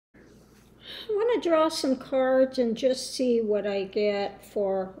I want to draw some cards and just see what I get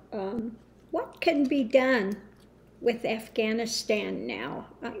for what can be done with Afghanistan now.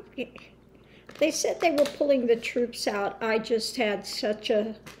 They said they were pulling the troops out. I just had such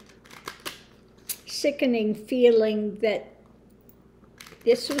a sickening feeling that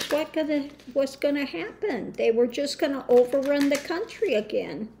this was what was gonna happen. They were just gonna overrun the country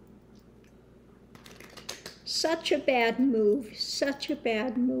again. Such a bad move, such a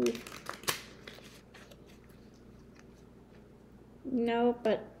bad move. No,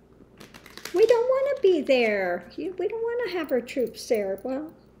 but we don't want to be there. We don't want to have our troops there.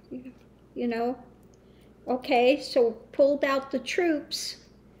 Well, you know, okay, so pulled out the troops,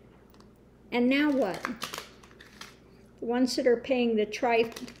 and now what? The ones that are paying the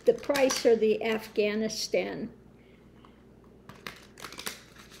price are the Afghanistan.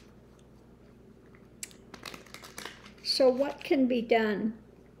 So what can be done?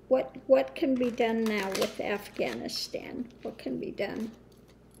 What can be done now with Afghanistan? What can be done?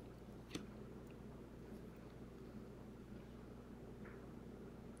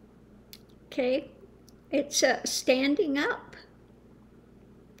 Okay, it's standing up.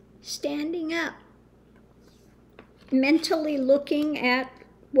 Standing up. Mentally looking at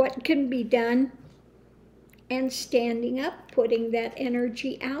what can be done and standing up, putting that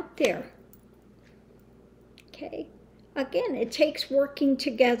energy out there. Okay. Again, it takes working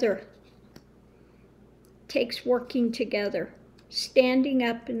together. It takes working together. Standing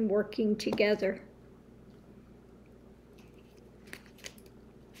up and working together.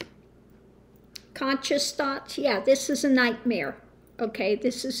 Conscious thoughts, yeah, this is a nightmare. Okay,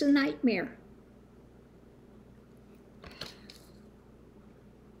 this is a nightmare.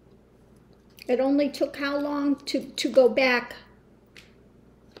 It only took how long to go back?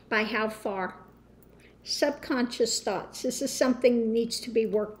 By how far? Subconscious thoughts. This is something that needs to be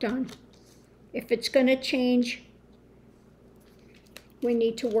worked on. If it's going to change, we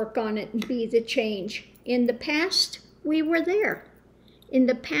need to work on it and be the change. In the past, we were there. In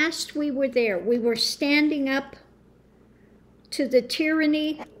the past, we were there. We were standing up to the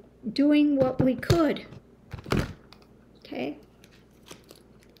tyranny, doing what we could. Okay?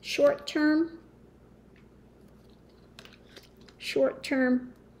 Short term. Short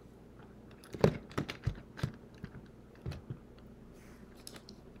term.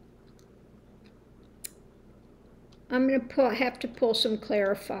 I'm going to have to pull some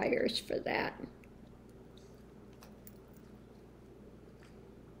clarifiers for that.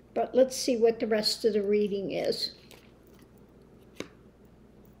 But let's see what the rest of the reading is.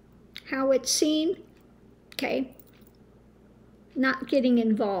 How it's seen, okay, not getting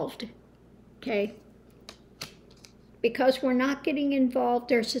involved, okay. Because we're not getting involved,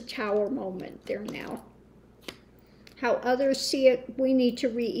 there's a tower moment there now. How others see it, we need to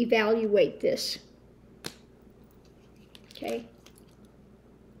reevaluate this. Okay.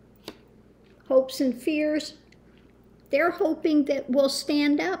 Hopes and fears, they're hoping that we'll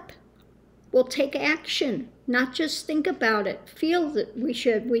stand up. We'll take action, not just think about it. Feel that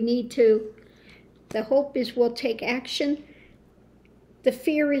we need to. The hope is we'll take action. The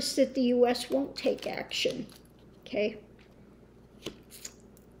fear is that the U.S. won't take action. Okay.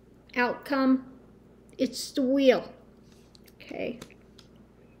 Outcome, it's the wheel. Okay.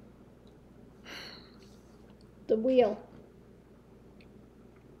 The wheel.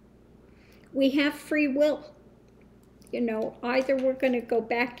 We have free will. You know, either we're going to go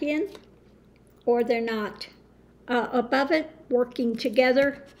back in or they're not. Above it, working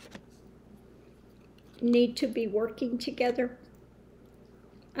together. Need to be working together.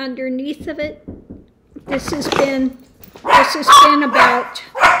 Underneath of it, this has been about,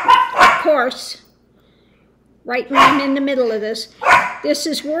 of course, right when I'm in the middle of this, this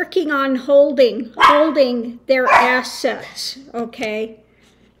is working on holding their assets, okay?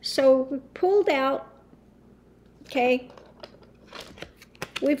 So we pulled out, okay,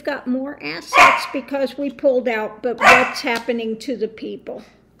 we've got more assets because we pulled out, but what's happening to the people,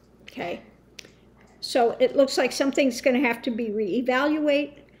 okay? So it looks like something's going to have to be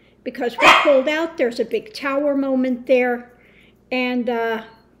reevaluated because we pulled out. There's a big tower moment there, and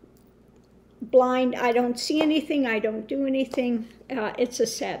blind, I don't see anything, I don't do anything. It's a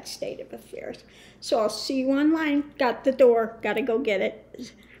sad state of affairs. So I'll see you online. Got the door, got to go get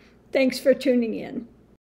it. Thanks for tuning in.